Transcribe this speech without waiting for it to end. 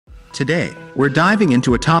Today, we're diving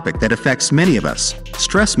into a topic that affects many of us: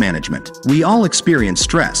 stress management. We all experience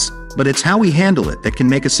stress, but it's how we handle it that can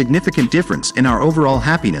make a significant difference in our overall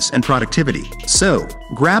happiness and productivity. So,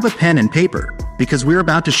 grab a pen and paper, because we're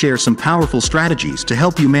about to share some powerful strategies to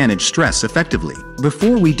help you manage stress effectively.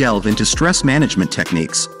 Before we delve into stress management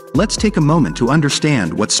techniques, let's take a moment to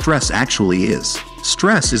understand what stress actually is.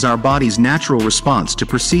 Stress is our body's natural response to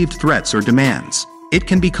perceived threats or demands. It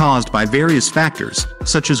can be caused by various factors,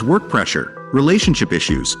 such as work pressure, relationship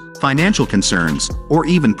issues, financial concerns, or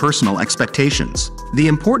even personal expectations. The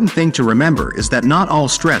important thing to remember is that not all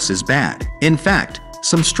stress is bad. In fact,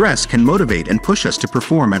 some stress can motivate and push us to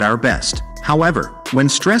perform at our best. However, when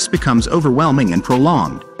stress becomes overwhelming and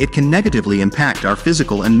prolonged, it can negatively impact our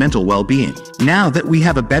physical and mental well-being. Now that we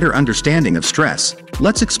have a better understanding of stress,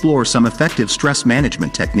 let's explore some effective stress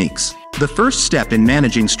management techniques. The first step in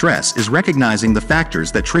managing stress is recognizing the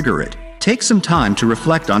factors that trigger it. Take some time to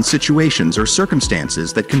reflect on situations or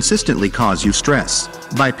circumstances that consistently cause you stress.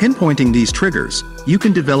 By pinpointing these triggers, you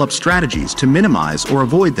can develop strategies to minimize or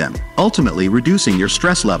avoid them, ultimately reducing your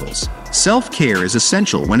stress levels. Self-care is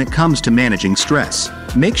essential when it comes to managing stress.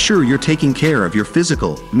 Make sure you're taking care of your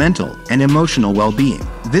physical, mental, and emotional well-being.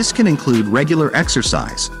 This can include regular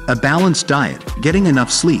exercise, a balanced diet, getting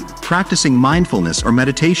enough sleep, practicing mindfulness or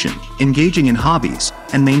meditation, engaging in hobbies,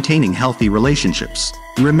 and maintaining healthy relationships.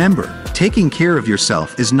 Remember, taking care of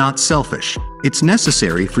yourself is not selfish. It's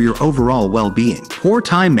necessary for your overall well-being. Poor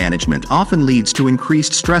time management often leads to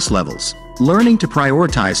increased stress levels. Learning to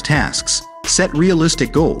prioritize tasks, set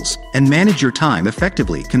realistic goals, and manage your time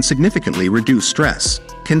effectively can significantly reduce stress.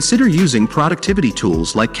 Consider using productivity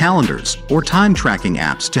tools like calendars or time tracking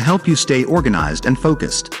apps to help you stay organized and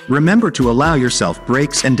focused. Remember to allow yourself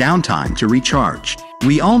breaks and downtime to recharge.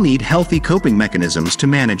 We all need healthy coping mechanisms to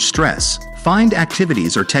manage stress. Find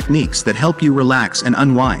activities or techniques that help you relax and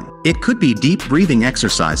unwind. It could be deep breathing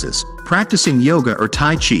exercises, practicing yoga or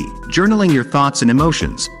Tai Chi, journaling your thoughts and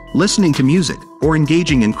emotions, listening to music, or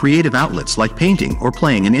engaging in creative outlets like painting or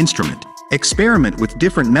playing an instrument. Experiment with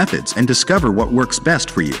different methods and discover what works best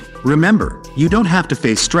for you. Remember, you don't have to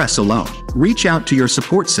face stress alone. Reach out to your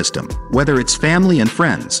support system, whether it's family and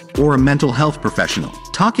friends, or a mental health professional.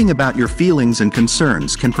 Talking about your feelings and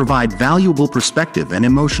concerns can provide valuable perspective and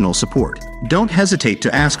emotional support. Don't hesitate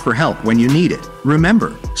to ask for help when you need it.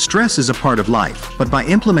 Remember, stress is a part of life, but by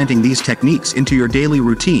implementing these techniques into your daily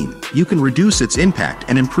routine, you can reduce its impact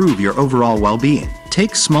and improve your overall well-being.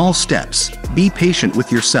 Take small steps, be patient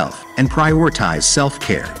with yourself, and prioritize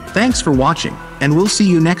self-care. Thanks for watching, and we'll see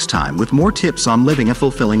you next time with more tips on living a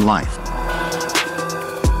fulfilling life.